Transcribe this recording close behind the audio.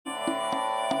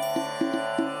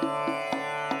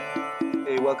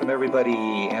welcome everybody.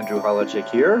 Andrew Holacek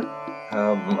here.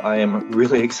 I am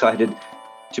really excited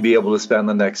to be able to spend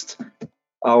the next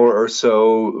hour or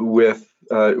so with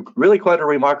really quite a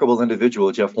remarkable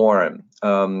individual, Jeff Warren.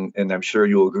 And I'm sure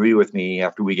you'll agree with me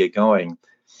after we get going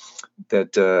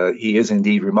that he is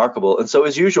indeed remarkable. And so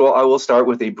as usual, I will start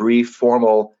with a brief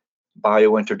formal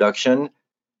bio introduction,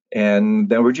 and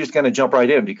then we're just going to jump right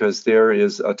in because there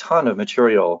is a ton of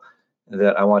material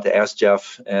that I want to ask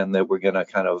Jeff and that we're going to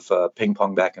kind of ping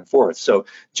pong back and forth. So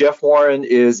Jeff Warren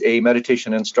is a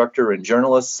meditation instructor and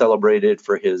journalist celebrated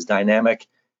for his dynamic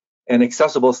and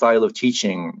accessible style of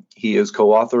teaching. He is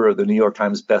co-author of the New York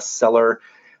Times bestseller,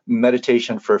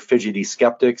 Meditation for Fidgety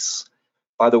Skeptics.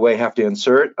 By the way, I have to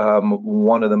insert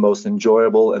one of the most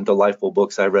enjoyable and delightful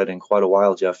books I read in quite a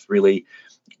while, Jeff. Really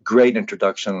great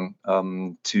introduction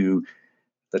to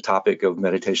the topic of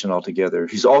meditation altogether.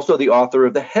 He's also the author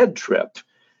of The Head Trip,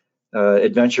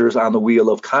 Adventures on the Wheel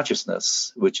of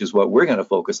Consciousness, which is what we're going to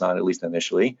focus on, at least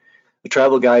initially. A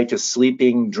travel guide to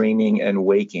sleeping, dreaming, and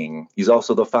waking. He's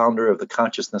also the founder of the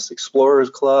Consciousness Explorers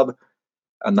Club,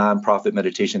 a nonprofit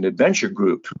meditation adventure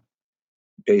group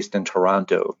based in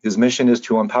Toronto. His mission is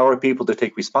to empower people to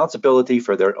take responsibility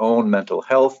for their own mental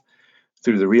health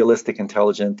through the realistic,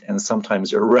 intelligent, and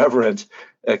sometimes irreverent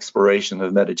exploration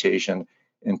of meditation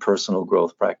and personal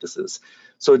growth practices.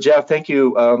 So Jeff, thank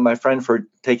you, my friend, for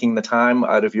taking the time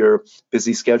out of your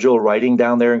busy schedule, writing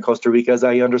down there in Costa Rica, as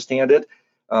I understand it,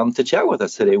 to chat with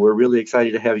us today. We're really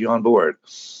excited to have you on board.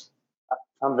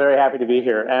 I'm very happy to be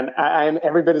here, and I'm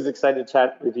every bit as excited to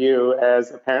chat with you as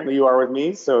apparently you are with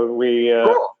me. So cool.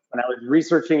 When I was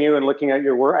researching you and looking at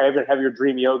your work, I even have your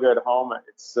dream yoga at home.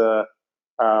 It's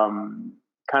kind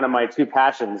of my two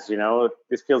passions. You know,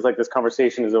 this feels like this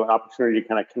conversation is an opportunity to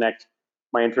kind of connect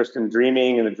my interest in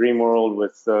dreaming and the dream world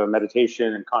with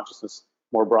meditation and consciousness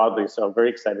more broadly. So I'm very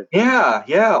excited. Yeah,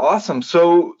 awesome.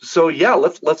 So yeah,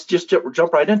 let's just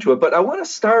jump right into it. But I want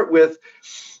to start with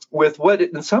what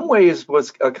in some ways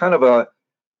was a kind of an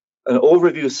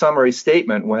overview summary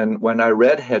statement when I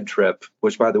read Head Trip,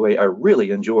 which by the way I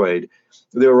really enjoyed.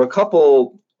 There were a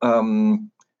couple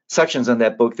sections in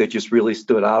that book that just really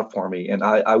stood out for me, and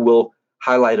I will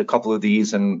highlight a couple of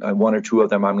these, and one or two of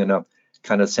them I'm going to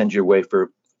kind of send your way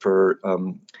for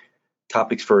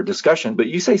topics for discussion. But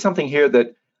you say something here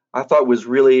that I thought was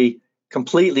really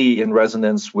completely in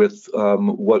resonance with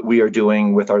what we are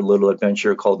doing with our little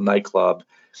adventure called Nightclub.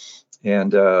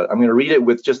 And I'm going to read it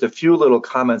with just a few little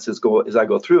comments as I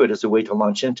go through it as a way to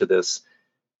launch into this,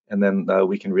 and then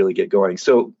we can really get going.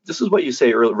 So this is what you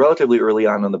say relatively early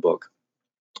on in the book.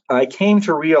 I came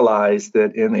to realize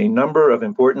that in a number of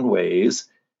important ways,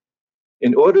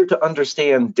 in order to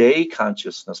understand day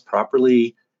consciousness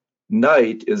properly,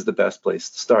 night is the best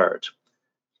place to start.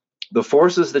 The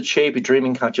forces that shape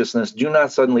dreaming consciousness do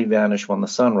not suddenly vanish when the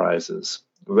sun rises.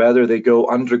 Rather, they go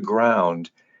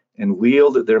underground and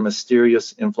wield their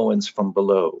mysterious influence from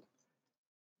below.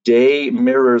 Day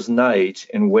mirrors night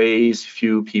in ways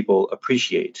few people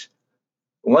appreciate.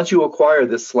 Once you acquire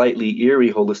this slightly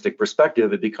eerie holistic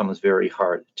perspective, it becomes very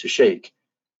hard to shake.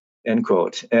 End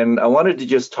quote. And I wanted to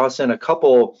just toss in a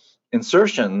couple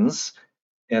insertions,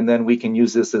 and then we can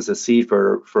use this as a seed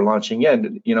for launching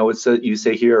in. You know, you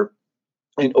say here,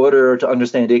 in order to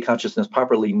understand day consciousness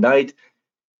properly, night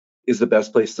is the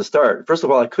best place to start. First of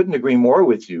all, I couldn't agree more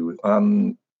with you,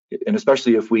 and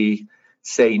especially if we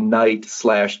say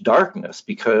night/darkness,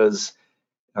 because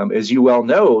as you well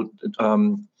know,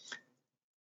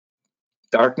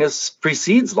 darkness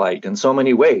precedes light in so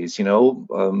many ways. You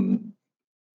know,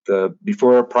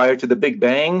 prior to the Big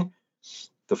Bang,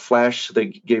 the flash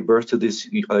that gave birth to this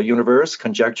universe,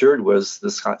 conjectured, was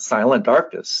the silent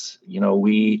darkness. You know,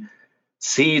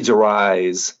 seeds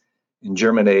arise and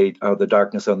germinate out of the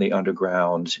darkness on the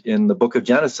underground. In the book of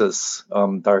Genesis,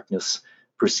 darkness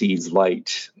precedes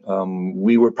light.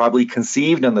 We were probably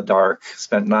conceived in the dark,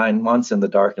 spent 9 months in the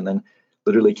dark, and then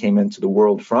literally came into the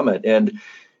world from it. And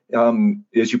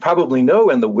as you probably know,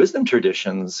 in the wisdom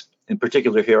traditions, in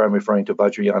particular here I'm referring to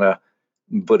Vajrayana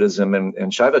Buddhism and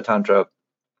Shaiva Tantra,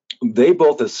 they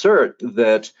both assert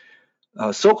that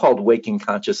so-called waking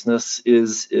consciousness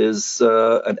is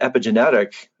an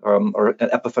epigenetic or an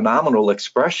epiphenomenal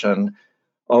expression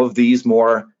of these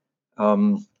more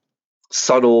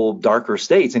subtle, darker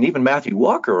states. And even Matthew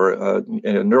Walker, a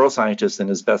neuroscientist, in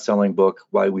his best-selling book,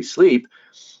 Why We Sleep,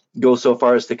 goes so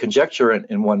far as to conjecture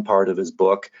in one part of his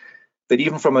book that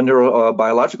even from a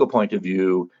neurobiological point of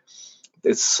view,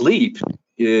 that sleep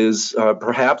is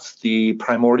perhaps the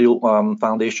primordial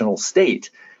foundational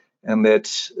state, and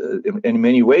that in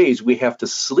many ways we have to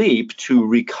sleep to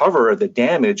recover the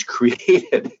damage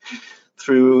created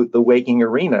through the waking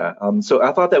arena. So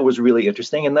I thought that was really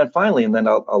interesting. And then finally, and then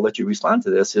I'll let you respond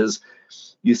to this, is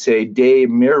you say day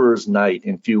mirrors night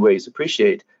in few ways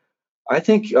appreciate. I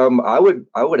think I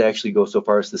would actually go so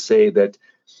far as to say that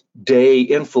day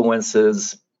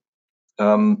influences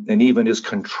and even is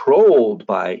controlled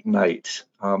by night.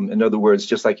 In other words,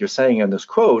 just like you're saying in this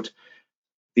quote,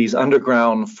 these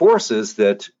underground forces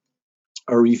that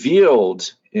are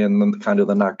revealed in the, kind of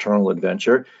the nocturnal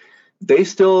adventure, they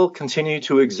still continue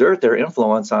to exert their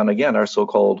influence on, again, our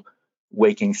so-called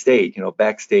waking state.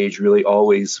 Backstage really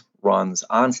always runs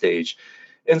on stage.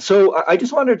 And so I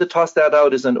just wanted to toss that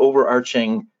out as an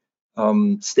overarching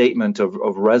statement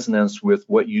of resonance with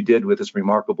what you did with this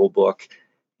remarkable book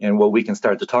and what we can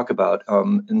start to talk about.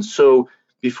 And so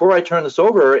before I turn this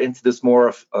over into this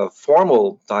more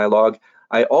formal dialogue,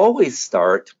 I always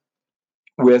start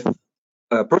with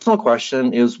a personal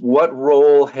question is, what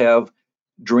role have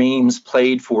dreams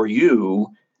played for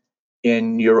you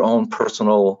in your own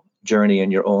personal journey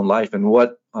in your own life, and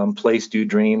what place do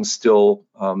dreams still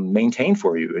maintain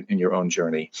for you in your own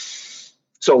journey?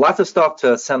 So lots of stuff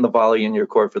to send the volley in your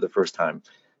court for the first time.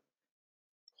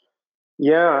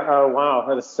 Yeah.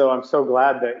 Wow. So I'm so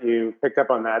glad that you picked up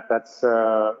on that. That's,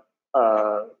 I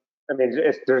mean,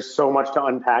 there's so much to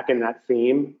unpack in that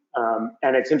theme.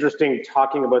 And it's interesting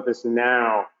talking about this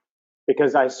now,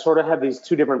 because I sort of have these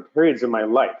two different periods of my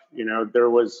life. There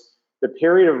was the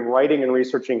period of writing and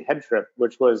researching Head Trip,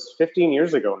 which was 15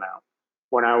 years ago now,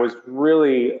 when I was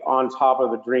really on top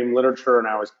of the dream literature and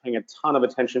I was paying a ton of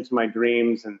attention to my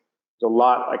dreams. And there's a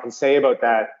lot I can say about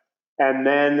that. And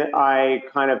then I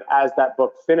kind of, as that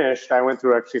book finished, I went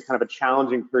through actually kind of a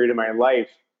challenging period of my life.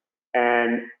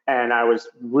 And I was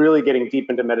really getting deep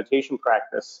into meditation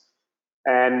practice.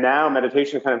 And now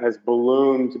meditation kind of has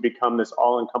ballooned to become this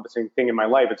all-encompassing thing in my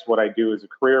life. It's what I do as a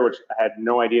career, which I had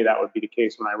no idea that would be the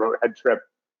case when I wrote Head Trip.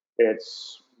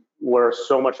 It's where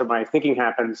so much of my thinking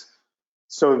happens.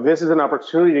 So this is an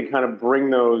opportunity to kind of bring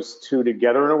those two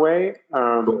together in a way.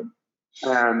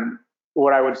 And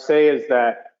what I would say is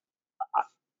that,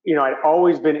 I'd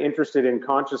always been interested in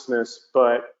consciousness,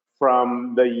 but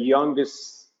from the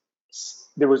youngest,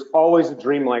 there was always a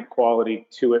dreamlike quality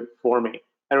to it for me.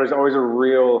 And there was always a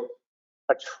real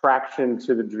attraction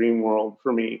to the dream world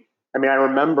for me. I mean, I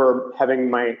remember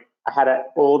I had an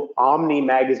old Omni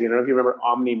magazine. I don't know if you remember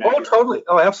Omni magazine. Oh, totally.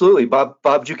 Oh, absolutely. Bob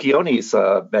Giucchione's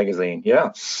magazine.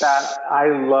 Yeah. I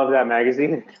love that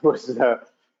magazine.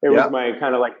 It was my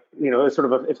kind of like, it's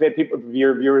sort of if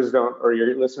your viewers don't, or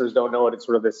your listeners don't know it,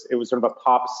 it was sort of a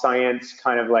pop science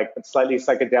kind of like, but slightly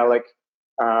psychedelic.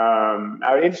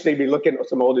 I would interested to be looking at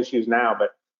some old issues now,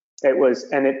 but it was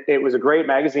a great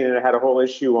magazine, and it had a whole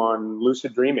issue on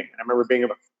lucid dreaming. I remember being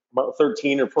about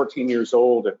 13 or 14 years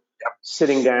old and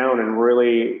sitting down and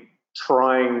really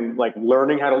trying, like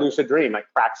learning how to lucid dream, like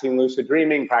practicing lucid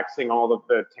dreaming, practicing all of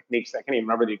the techniques. I can't even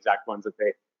remember the exact ones that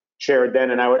they shared then.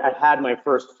 And I had my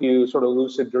first few sort of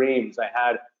lucid dreams. I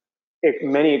had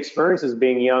many experiences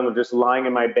being young of just lying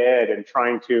in my bed and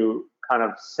trying to kind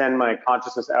of send my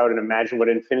consciousness out and imagine what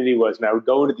infinity was. And I would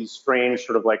go into these strange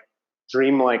sort of like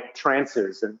dreamlike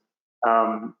trances. And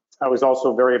I was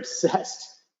also very obsessed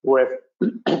with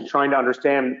trying to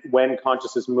understand when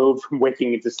consciousness moved from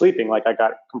waking into sleeping. Like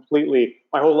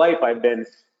my whole life I've been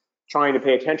trying to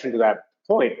pay attention to that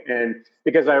point. And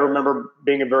because I remember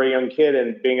being a very young kid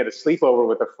and being at a sleepover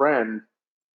with a friend,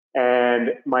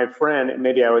 and my friend,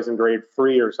 maybe I was in grade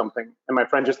 3 or something, and my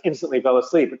friend just instantly fell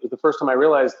asleep. It was the first time I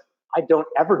realized I don't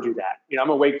ever do that. I'm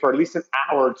awake for at least an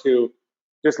hour or two,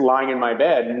 just lying in my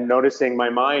bed and noticing my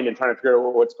mind and trying to figure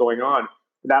out what's going on.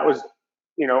 That was,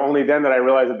 only then that I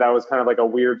realized that was kind of like a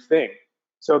weird thing.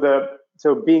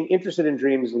 So being interested in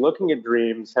dreams, looking at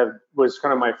dreams was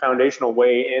kind of my foundational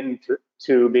way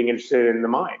into being interested in the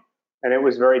mind. And it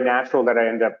was very natural that I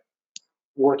ended up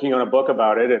working on a book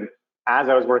about it. And as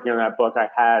I was working on that book,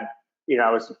 I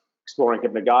was exploring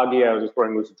hypnagogia, I was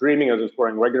exploring lucid dreaming, I was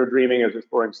exploring regular dreaming, I was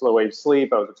exploring slow wave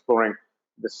sleep, I was exploring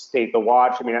the state, the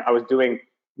watch. I mean, I was doing,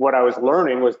 what I was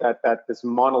learning was that this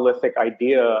monolithic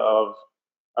idea of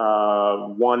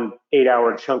 1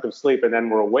 8-hour chunk of sleep and then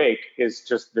we're awake is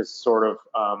just this sort of,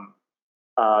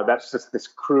 that's just this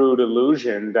crude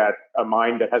illusion that a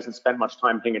mind that hasn't spent much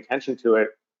time paying attention to it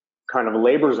kind of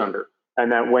labors under.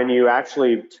 And that when you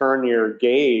actually turn your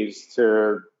gaze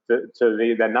to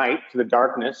the night, to the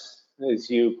darkness, as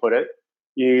you put it,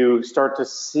 you start to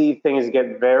see things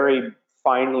get very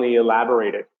finely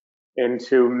elaborated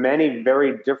into many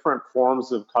very different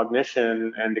forms of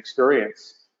cognition and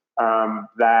experience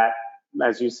that,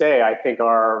 as you say, I think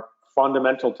are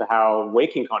fundamental to how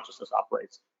waking consciousness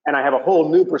operates. And I have a whole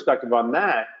new perspective on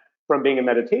that from being a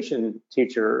meditation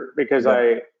teacher, because Yeah.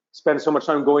 I spend so much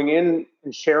time going in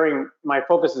and sharing. My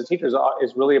focus as a teacher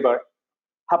is really about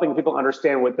helping people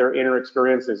understand what their inner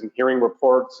experience is and hearing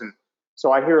reports. And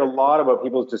so I hear a lot about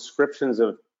people's descriptions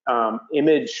of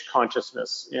image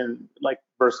consciousness in like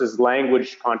versus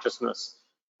language consciousness,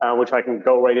 which I can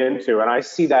go right into. And I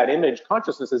see that image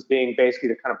consciousness as being basically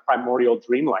the kind of primordial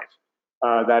dream life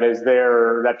that is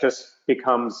there, that just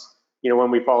becomes,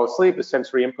 when we fall asleep, the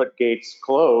sensory input gates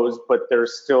close, but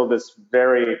there's still this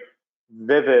very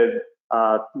vivid,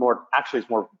 it's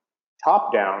more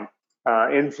top down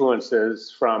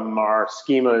influences from our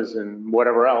schemas and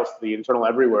whatever else, the internal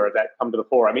everywhere, that come to the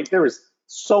fore. I mean, there is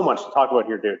so much to talk about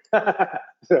here, dude.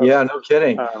 Yeah, no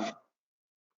kidding.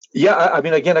 Yeah, I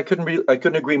mean, again, I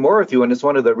couldn't agree more with you, and it's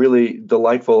one of the really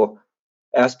delightful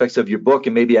aspects of your book.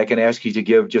 And maybe I can ask you to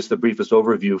give just the briefest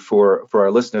overview for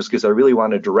our listeners, because I really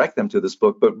want to direct them to this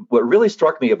book. But what really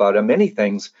struck me about it, many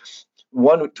things.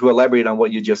 One, to elaborate on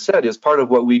what you just said, is part of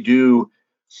what we do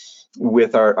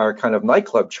with our kind of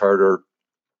nightclub charter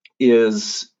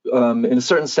is, in a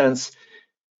certain sense,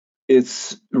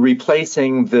 it's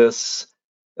replacing this.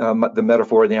 The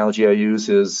metaphor, the analogy I use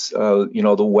is,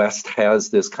 the West has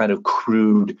this kind of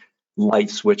crude light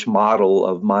switch model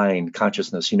of mind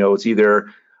consciousness. It's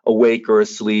either awake or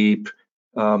asleep,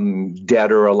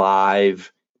 dead or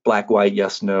alive, black, white,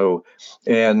 yes, no.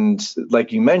 And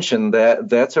like you mentioned,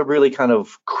 that's a really kind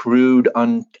of crude,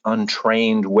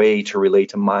 untrained way to relate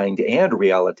to mind and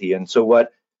reality. And so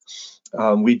what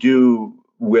we do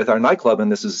with our nightclub,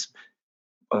 and this is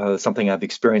something I've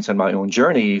experienced in my own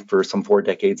journey for some 4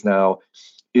 decades now,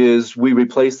 is we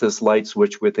replace this light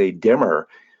switch with a dimmer,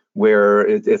 where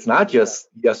it's not just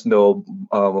yes, no,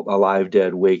 alive,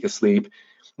 dead, wake, asleep.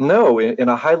 No, in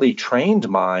a highly trained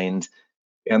mind,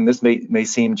 and this may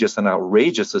seem just an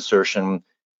outrageous assertion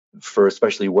for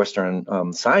especially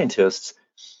Western scientists,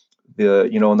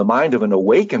 in the mind of an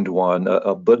awakened one,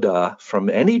 a Buddha from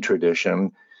any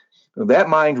tradition, that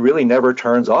mind really never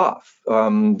turns off.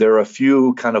 There are a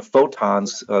few kind of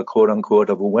photons, quote unquote,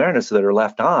 of awareness that are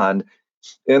left on.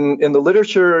 In the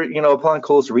literature, upon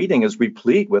close reading, is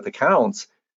replete with accounts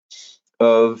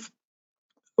of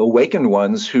awakened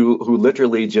ones who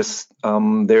literally just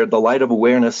the light of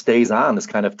awareness stays on, this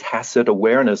kind of tacit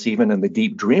awareness, even in the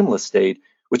deep dreamless state,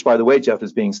 which, by the way, Jeff,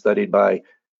 is being studied by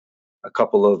a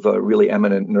couple of really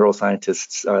eminent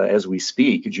neuroscientists as we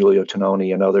speak, Giulio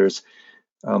Tononi and others.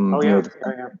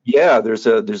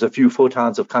 There's a few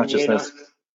photons of consciousness,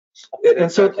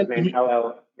 and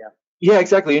so yeah,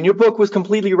 exactly. And your book was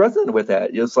completely resonant with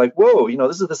that. It's like, whoa,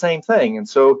 this is the same thing. And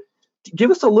so, give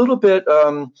us a little bit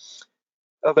of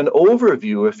an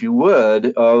overview, if you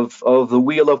would, of the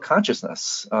wheel of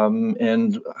consciousness,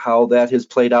 and how that has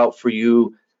played out for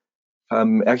you,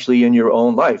 actually in your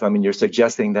own life. I mean, you're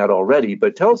suggesting that already,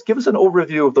 but give us an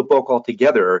overview of the book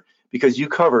altogether, because you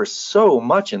cover so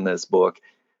much in this book,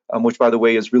 which, by the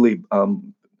way, is really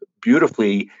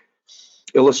beautifully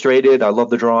illustrated. I love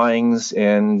the drawings,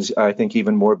 and I think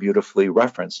even more beautifully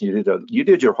referenced. You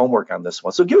did your homework on this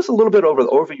one. So give us a little bit over the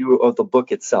overview of the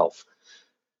book itself.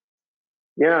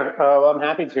 Yeah, I'm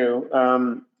happy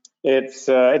to.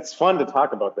 It's fun to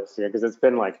talk about this here, because it's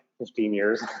been like 15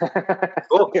 years.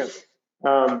 Cool.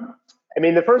 I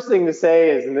mean, the first thing to say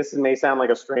is, and this may sound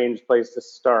like a strange place to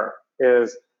start,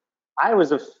 is I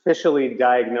was officially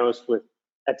diagnosed with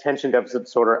attention deficit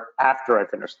disorder after I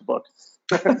finished the book.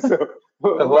 So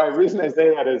the reason I say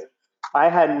that is I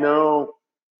had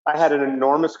an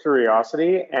enormous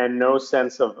curiosity and no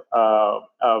sense of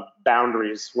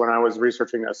boundaries when I was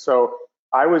researching this. So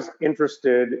I was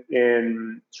interested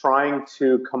in trying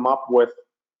to come up with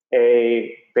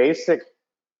a basic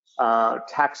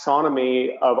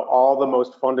taxonomy of all the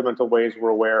most fundamental ways we're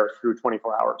aware through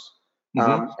 24 hours.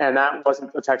 Mm-hmm. And that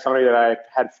wasn't a taxonomy that I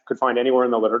could find anywhere in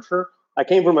the literature. I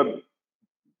came from a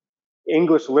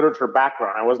English literature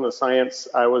background. I wasn't a science.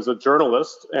 I was a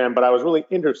journalist, but I was really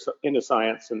into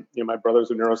science. And my brother's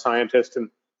a neuroscientist, and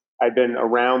I'd been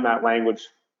around that language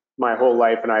my whole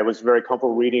life, and I was very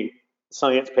comfortable reading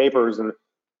science papers. And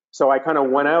so I kind of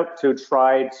went out to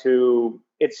try to.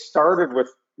 It started with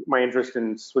my interest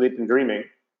in sleep and dreaming,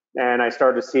 and I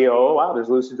started to see, oh wow, there's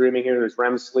lucid dreaming here. There's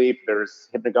REM sleep. There's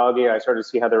hypnagogia. I started to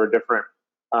see how there were different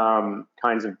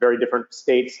kinds of very different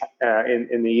states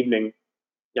in the evening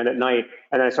and at night.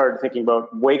 And I started thinking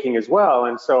about waking as well.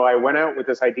 And so I went out with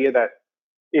this idea that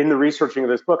in the researching of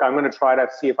this book, I'm going to try to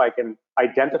see if I can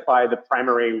identify the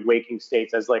primary waking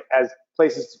states as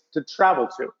places to travel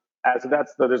to.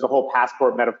 There's a whole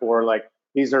passport metaphor. Like,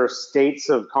 these are states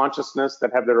of consciousness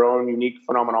that have their own unique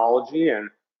phenomenology and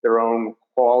their own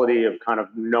quality of kind of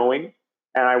knowing.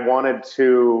 And I wanted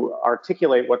to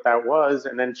articulate what that was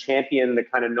and then champion the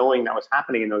kind of knowing that was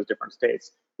happening in those different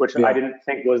states, which I didn't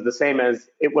think was the same as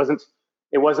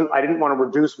I didn't want to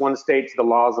reduce one state to the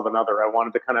laws of another. I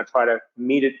wanted to kind of try to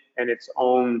meet it in its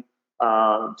own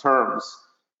terms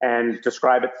and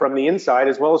describe it from the inside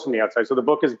as well as from the outside. So the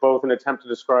book is both an attempt to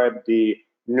describe the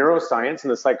neuroscience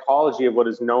and the psychology of what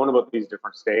is known about these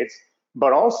different states,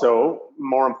 but also,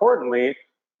 more importantly,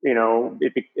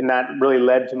 and that really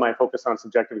led to my focus on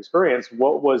subjective experience.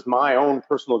 What was my own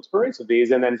personal experience of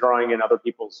these, and then drawing in other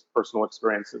people's personal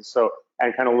experiences. So,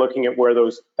 and kind of looking at where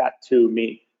that two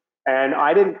meet. And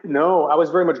I didn't know, I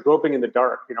was very much groping in the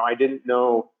dark. I didn't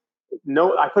know,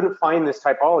 I couldn't find this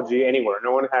typology anywhere.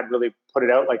 No one had really put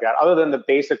it out like that, other than the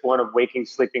basic one of waking,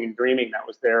 sleeping, and dreaming that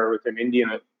was there within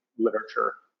Indian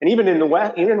literature. And even in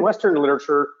Western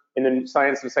literature, in the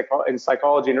science of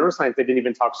psychology and neuroscience, they didn't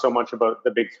even talk so much about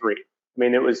the big three. I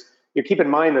mean, it was, you keep in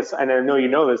mind this, and I know you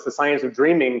know this, the science of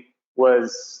dreaming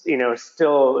was,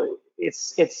 still,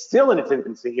 it's still in its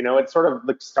infancy. It sort of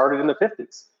like started in the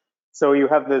 50s. So you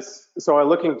have this, so I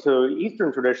look into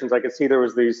Eastern traditions, I could see there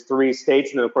was these three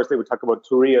states, and then of course they would talk about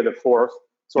Turiya, the fourth.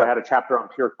 So I had a chapter on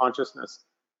pure consciousness.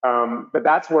 But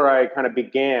that's where I kind of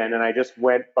began, and I just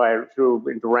went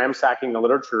into ransacking the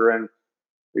literature and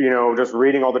just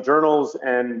reading all the journals.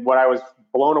 And what I was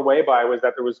blown away by was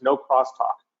that there was no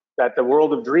crosstalk, that the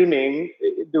world of dreaming,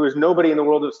 there was nobody in the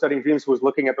world of studying dreams who was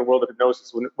looking at the world of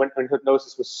hypnosis when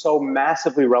hypnosis was so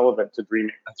massively relevant to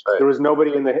dreaming. That's right. There was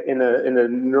nobody in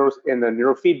the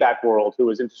neurofeedback world who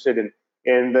was interested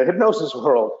in the hypnosis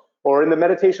world, or in the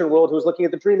meditation world who was looking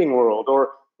at the dreaming world,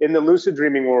 or in the lucid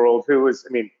dreaming world who was,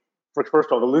 first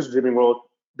of all, the lucid dreaming world,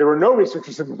 there were no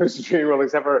researchers in the lucid dreaming world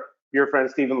except for your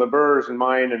friend Stephen LeBurge and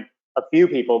mine and a few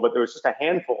people, but there was just a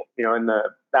handful,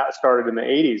 that started in the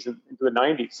 80s and into the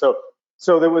 90s.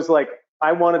 So there was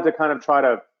I wanted to kind of try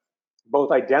to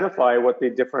both identify what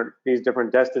these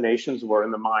different destinations were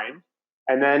in the mind,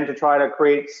 and then to try to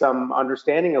create some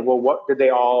understanding of, what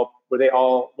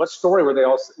story were they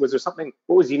all, was there something,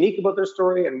 what was unique about their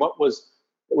story, and was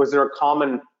there a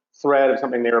common thread of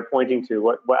something they were pointing to?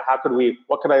 What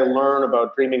could I learn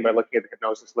about dreaming by looking at the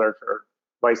hypnosis literature,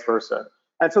 vice versa?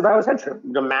 And so that was a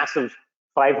massive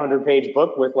 500-page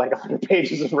book with 100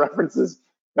 pages of references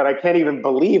that I can't even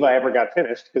believe I ever got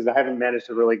finished, because I haven't managed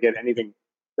to really get anything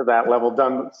to that level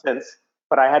done since.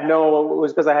 But it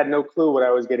was because I had no clue what I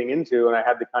was getting into, and I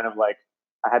had the kind of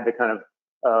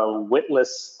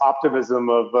witless optimism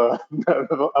of a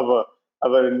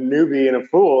newbie and a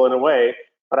fool in a way.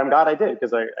 But I'm glad I did,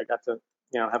 because I got to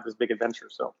have this big adventure.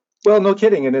 So. Well, no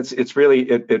kidding, and it's really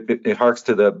it harks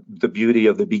to the beauty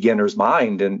of the beginner's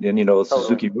mind, and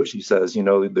Suzuki Roshi says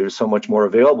there's so much more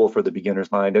available for the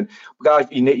beginner's mind. And God,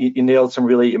 you nailed some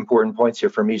really important points here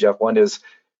for me, Jeff. One is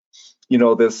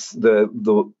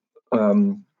the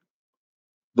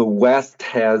West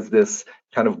has this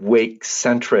kind of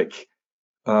wake-centric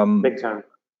big time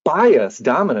bias,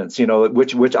 dominance,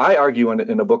 which I argue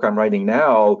in a book I'm writing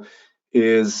now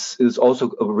is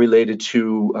also related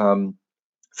to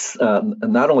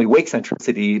not only wake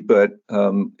centricity, but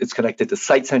it's connected to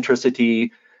sight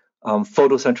centricity,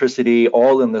 photocentricity,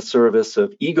 all in the service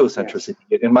of egocentricity.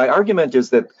 Yes. And my argument is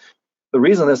that the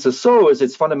reason this is so is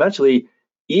it's fundamentally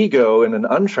ego in an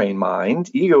untrained mind.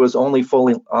 Ego is only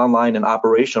fully online and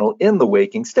operational in the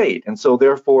waking state. And so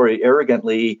therefore it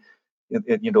arrogantly,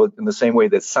 in the same way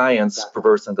that science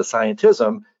perverts into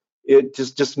scientism, it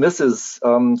just dismisses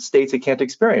states it can't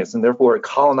experience, and therefore it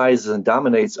colonizes and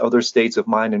dominates other states of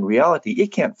mind and reality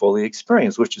it can't fully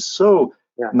experience, which is so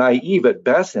naive at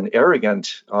best and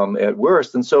arrogant at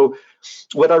worst. And so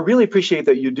what I really appreciate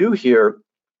that you do here,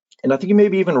 and I think you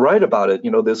maybe even write about it,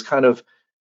 this kind of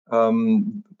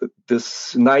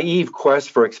this naive quest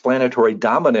for explanatory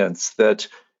dominance that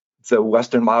the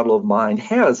Western model of mind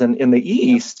has. And in the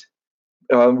East,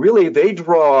 really, they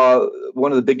draw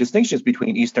one of the big distinctions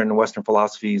between Eastern and Western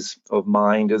philosophies of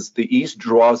mind is the East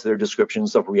draws their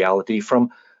descriptions of reality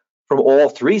from all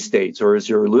three states, or as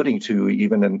you're alluding to,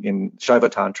 even in Shaiva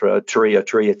Tantra,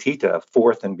 Turiya Tita,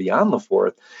 fourth and beyond the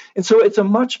fourth. And so it's a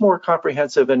much more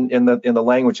comprehensive in the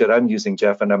language that I'm using,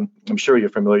 Jeff, and I'm sure you're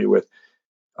familiar with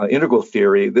integral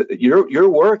theory. Your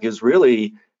work is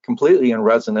really completely in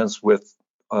resonance with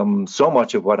so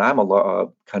much of what I'm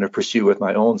kind of pursue with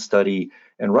my own study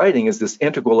and writing is this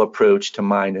integral approach to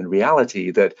mind and reality,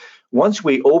 that once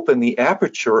we open the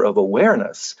aperture of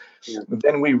awareness,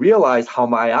 then we realize how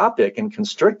myopic and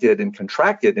constricted and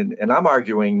contracted, and I'm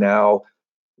arguing now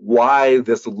why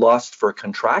this lust for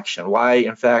contraction, why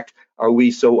in fact are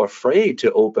we so afraid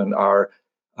to open our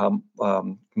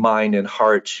mind and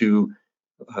heart to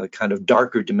kind of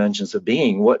darker dimensions of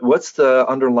being. What's the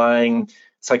underlying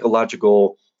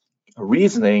psychological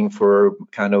reasoning for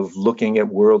kind of looking at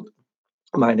world,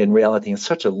 mind, and reality in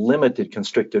such a limited,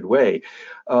 constricted way?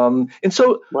 And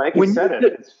so, like you said,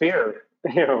 it's fear.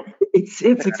 And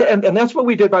that's what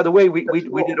we did. By the way, we did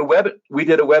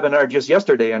a webinar just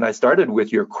yesterday, and I started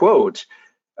with your quote.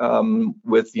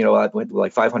 With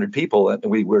like 500 people, and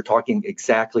we were talking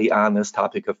exactly on this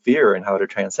topic of fear and how to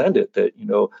transcend it. That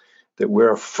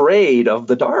we're afraid of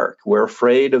the dark. We're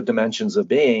afraid of dimensions of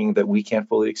being that we can't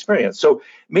fully experience. So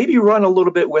maybe run a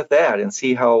little bit with that and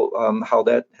see how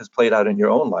that has played out in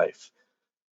your own life.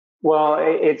 Well,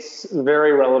 it's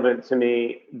very relevant to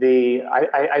me.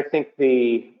 I think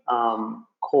the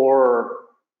core,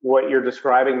 what you're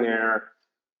describing there,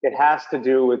 it has to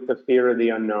do with the fear of the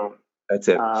unknown. That's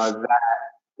it.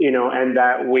 And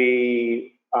that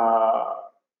we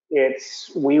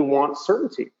want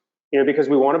certainty, because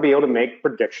we want to be able to make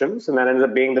predictions, and that ends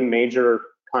up being the major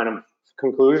kind of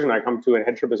conclusion I come to in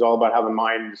Head Trip is all about how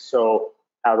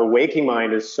the waking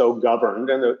mind is so governed,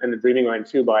 and the dreaming mind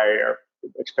too, by our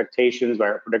expectations, by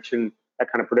our prediction, that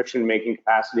kind of prediction making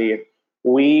capacity.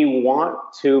 We want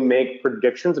to make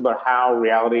predictions about how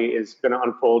reality is going to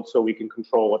unfold so we can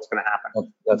control what's going to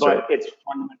happen. That's but right. It's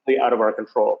fundamentally out of our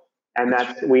control. And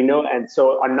we know, and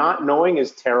so our not knowing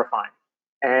is terrifying.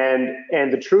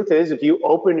 And the truth is, if you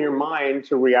open your mind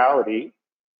to reality,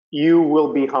 you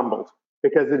will be humbled,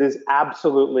 because it is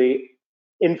absolutely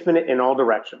infinite in all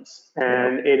directions.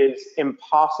 And it is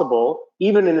impossible,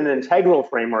 even in an integral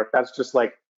framework, that's just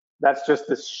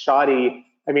this shoddy.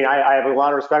 I mean, I have a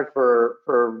lot of respect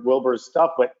for Wilbur's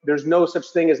stuff, but there's no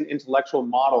such thing as an intellectual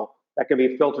model that can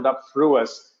be filtered up through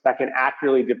us that can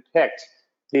accurately depict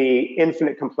the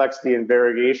infinite complexity and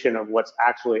variegation of what's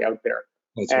actually out there.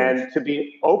 That's right. And to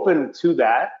be open to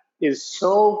that is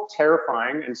so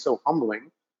terrifying and so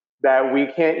humbling that we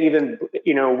can't even,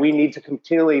 we need to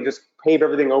continually just pave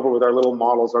everything over with our little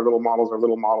models of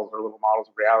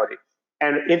reality.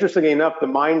 And interestingly enough, the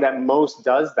mind that most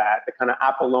does that, the kind of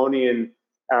Apollonian,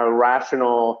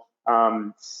 rational,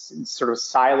 sort of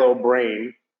silo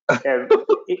brain,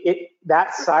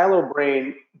 that silo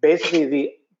brain,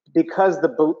 basically because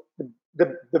the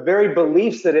very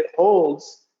beliefs that it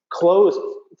holds foreclose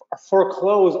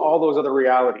all those other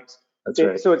realities. That's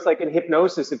right. So it's like in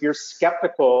hypnosis, if you're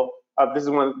skeptical of, this is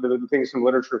one of the things from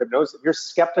literature of hypnosis, if you're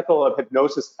skeptical of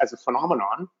hypnosis as a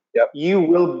phenomenon, you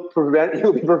will be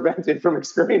prevented from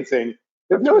experiencing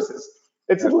hypnosis.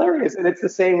 It's hilarious. And it's the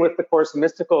same with the Course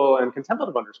mystical and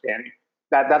contemplative understanding.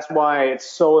 That's why it's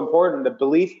so important. The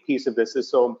belief piece of this is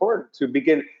so important to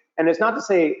begin. And it's not to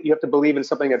say you have to believe in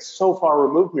something that's so far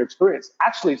removed from your experience.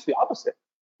 Actually, it's the opposite.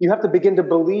 You have to begin to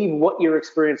believe what your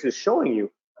experience is showing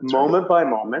you, moment by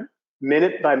moment,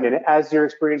 minute by minute. As your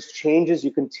experience changes,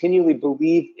 you continually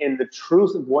believe in the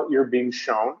truth of what you're being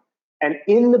shown. And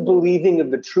in the believing of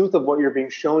the truth of what you're being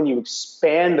shown, you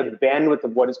expand the bandwidth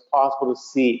of what is possible to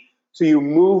see. So you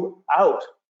move out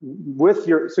with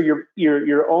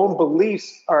your own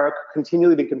beliefs are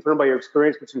continually being confirmed by your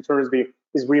experience, which in turn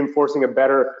is reinforcing a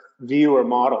better view or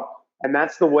model. And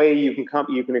that's the way you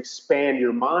can expand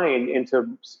your mind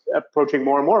into approaching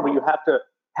more and more, but you have to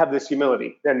have this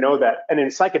humility and know that. And then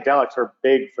psychedelics are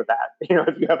big for that.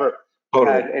 If you ever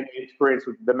had any experience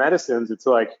with the medicines, it's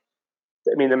like,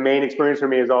 the main experience for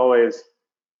me is always,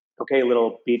 okay,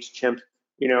 little beach chimp,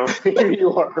 here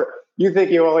you are. You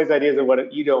think you have all these ideas of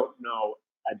what you don't know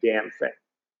a damn thing.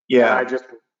 Yeah.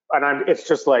 It's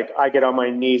just like, I get on my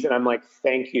knees and I'm like,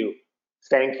 thank you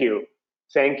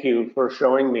for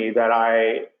showing me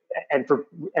that and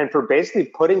for basically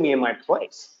putting me in my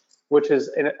place, which is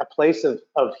in a place of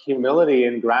humility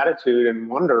and gratitude and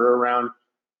wonder around,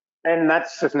 and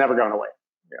that's just never gone away.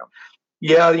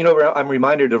 Yeah, I'm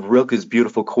reminded of Rilke's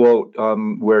beautiful quote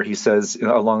where he says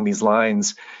along these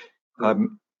lines,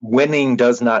 winning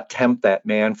does not tempt that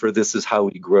man, for this is how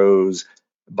he grows,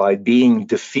 by being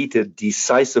defeated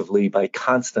decisively by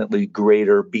constantly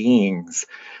greater beings.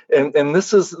 And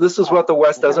this is what the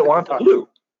West doesn't want to do.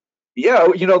 Yeah,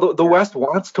 the West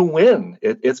wants to win.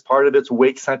 It's part of its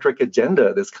wake-centric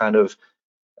agenda, this kind of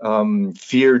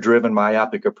fear-driven,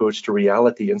 myopic approach to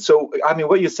reality. And so,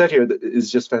 what you said here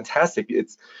is just fantastic.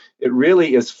 It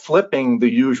really is flipping the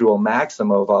usual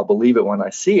maxim of I'll believe it when I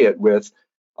see it with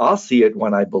I'll see it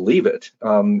when I believe it.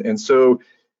 And so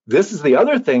this is the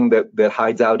other thing that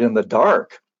hides out in the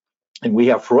dark. And we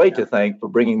have Freud to thank for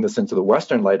bringing this into the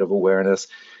Western light of awareness,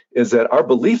 is that our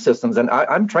belief systems, and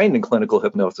I'm trained in clinical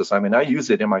hypnosis. I use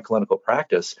it in my clinical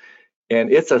practice.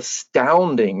 And it's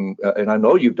astounding, and I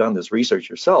know you've done this research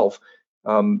yourself.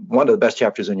 One of the best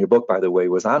chapters in your book, by the way,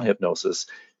 was on hypnosis.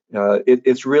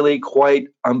 It's really quite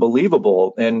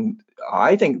unbelievable. And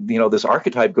I think, this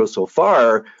archetype goes so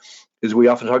far is we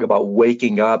often talk about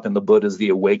waking up and the Buddha is the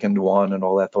awakened one and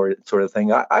all that sort of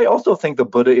thing. I also think the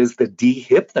Buddha is the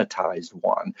de-hypnotized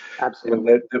one.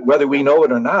 Absolutely. That whether we know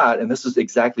it or not, and this is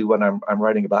exactly what I'm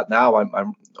writing about now.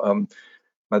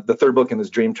 The third book in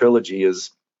this dream trilogy is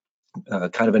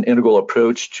kind of an integral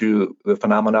approach to the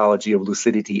phenomenology of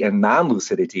lucidity and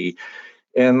non-lucidity.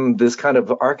 And this kind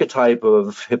of archetype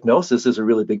of hypnosis is a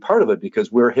really big part of it,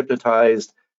 because we're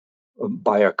hypnotized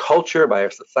by our culture, by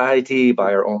our society,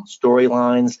 by our own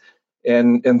storylines.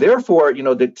 And therefore,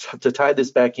 to tie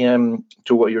this back in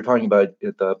to what you're talking about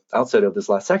at the outset of this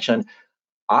last section,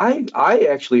 I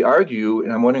actually argue,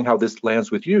 and I'm wondering how this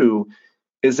lands with you,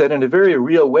 is that in a very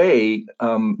real way,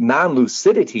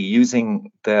 non-lucidity,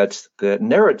 using that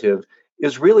narrative,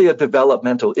 is really a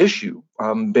developmental issue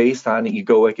based on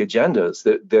egoic agendas.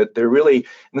 That they're really, and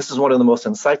this is one of the most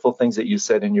insightful things that you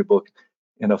said in your book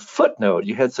in a footnote.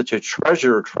 You had such a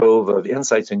treasure trove of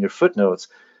insights in your footnotes.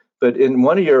 But in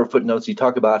one of your footnotes, you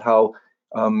talk about how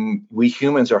we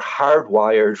humans are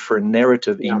hardwired for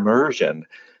narrative immersion.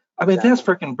 I mean, that's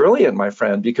freaking brilliant, my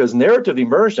friend, because narrative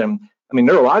immersion,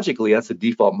 neurologically, that's a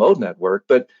default mode network.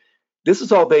 But this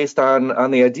is all based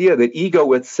on the idea that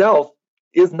ego itself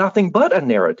is nothing but a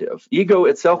narrative. Ego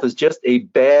itself is just a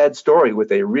bad story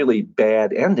with a really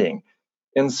bad ending.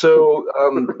 And so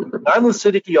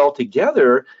non-lucidity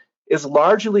altogether is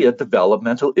largely a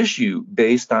developmental issue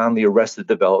based on the arrested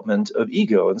development of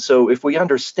ego. And so if we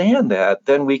understand that,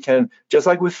 then we can, just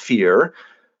like with fear,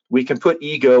 we can put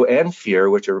ego and fear,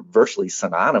 which are virtually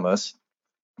synonymous,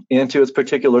 into its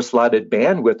particular slotted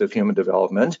bandwidth of human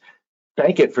development.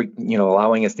 Thank it for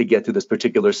allowing us to get to this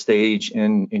particular stage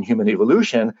in human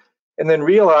evolution, and then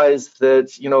realize that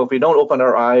if we don't open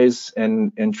our eyes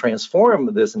and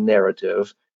transform this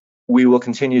narrative, we will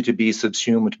continue to be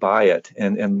subsumed by it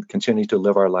and continue to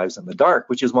live our lives in the dark,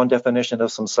 which is one definition of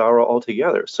samsara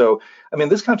altogether. So,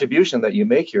 this contribution that you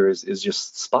make here is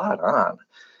just spot on.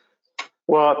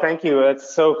 Well, thank you.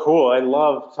 That's so cool. I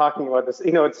love talking about this.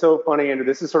 It's so funny, and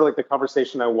this is sort of like the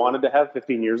conversation I wanted to have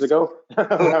 15 years ago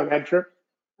around head trip.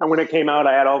 And when it came out,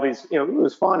 I had all these, it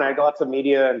was fun. I had lots of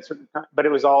media and but it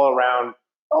was all around,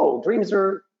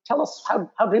 tell us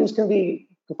how dreams can be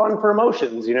fun for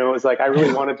emotions. It was like, I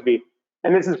really wanted to be,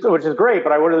 and which is great,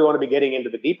 but I really want to be getting into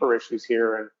the deeper issues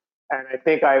here. And I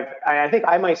think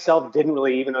I myself didn't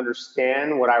really even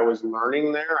understand what I was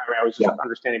learning there. I was just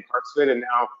understanding parts of it. And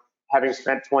now, having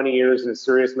spent 20 years in a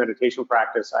serious meditation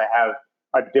practice, I have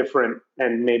a different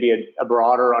and maybe a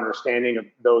broader understanding of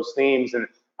those themes. And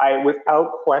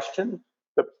without question,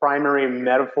 the primary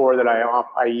metaphor that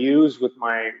I use with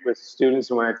students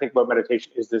and when I think about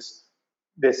meditation is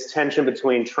this tension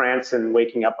between trance and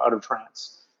waking up out of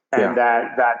trance. And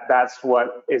that's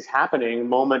what is happening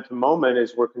moment to moment,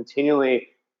 is we're continually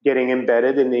getting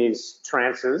embedded in these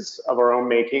trances of our own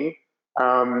making.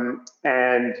 And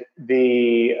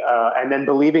then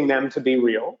believing them to be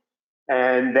real.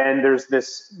 And then there's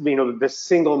this, this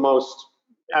single most,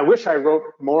 I wish I wrote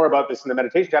more about this in the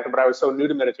meditation chapter, but I was so new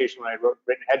to meditation when I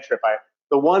written Head Trip.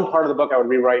 The one part of the book I would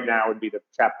rewrite now would be the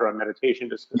chapter on meditation,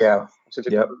 just because it's such a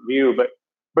good view.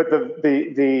 But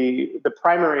the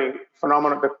primary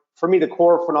phenomenon, for me, the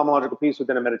core phenomenological piece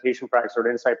within a meditation practice or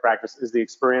an insight practice is the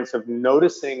experience of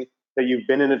noticing that you've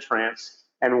been in a trance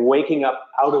and waking up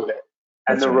out of it.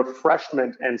 And the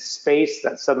refreshment and space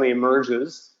that suddenly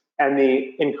emerges, and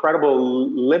the incredible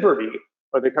liberty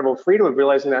or the incredible freedom of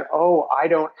realizing that, I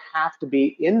don't have to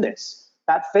be in this.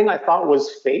 That thing I thought was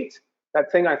fate,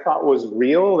 that thing I thought was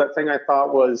real, that thing I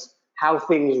thought was how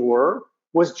things were,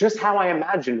 was just how I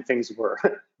imagined things were.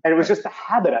 And it was just the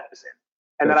habit I was in.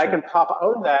 And that I can pop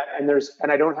out of that,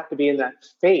 and I don't have to be in that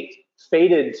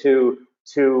fated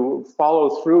to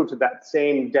follow through to that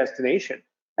same destination.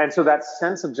 And so that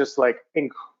sense of just like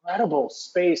incredible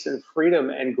space and freedom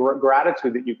and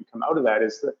gratitude that you can come out of that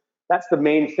that's the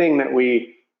main thing that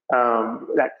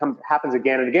happens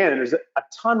again and again. And there's a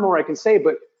ton more I can say,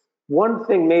 but one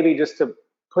thing maybe just to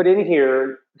put in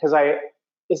here, because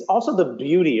is also the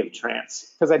beauty of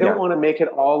trance, because I don't want to make it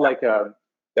all like the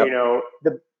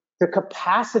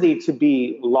capacity to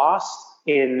be lost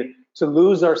to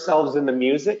lose ourselves in the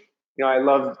music. I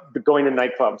love going to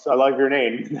nightclubs. I love your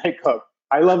name, nightclub.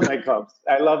 I love nightclubs.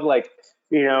 I love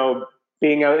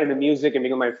being out in the music and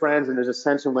being with my friends. And there's a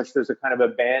sense in which there's a kind of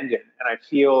abandon. And I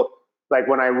feel like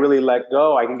when I really let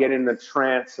go, I can get in the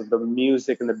trance of the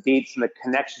music and the beats and the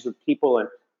connections with people. And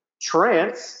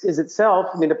trance is itself,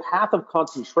 the path of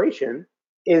concentration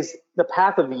is the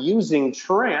path of using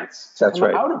trance to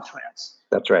come out of trance.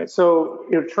 That's right. So,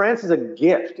 trance is a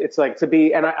gift. It's like to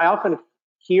be, and I often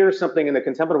hear something in the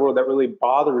contemplative world that really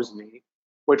bothers me,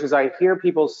 which is I hear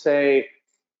people say,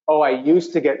 "Oh, I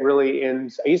used to be really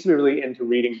into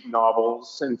reading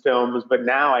novels and films, but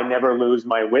now I never lose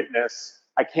my witness.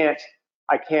 I can't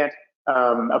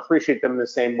appreciate them the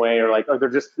same way, or like,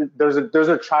 those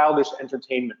are childish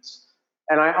entertainments."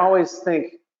 And I always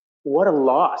think, what a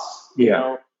loss, you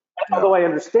know. And although I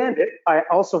understand it, I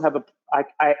also have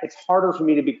it's harder for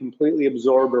me to be completely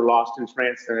absorbed or lost in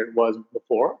trance than it was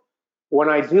before. When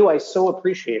I do, I so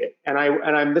appreciate it,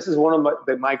 and this is one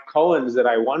of my koans that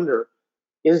I wonder: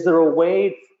 is there a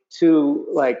way to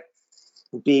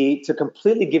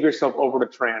completely give yourself over to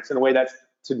trance in a way that's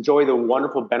to enjoy the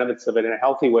wonderful benefits of it in a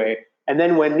healthy way, and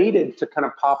then when needed to kind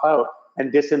of pop out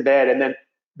and disembed, and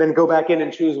then go back in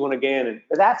and choose one again? And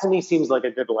that to me seems like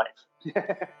a good life.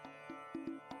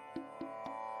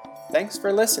 Thanks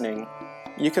for listening.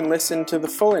 You can listen to the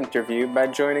full interview by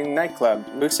joining Nightclub,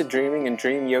 Lucid Dreaming and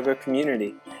Dream Yoga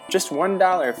Community. Just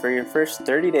 $1 for your first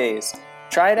 30 days.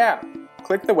 Try it out.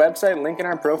 Click the website link in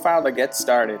our profile to get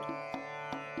started.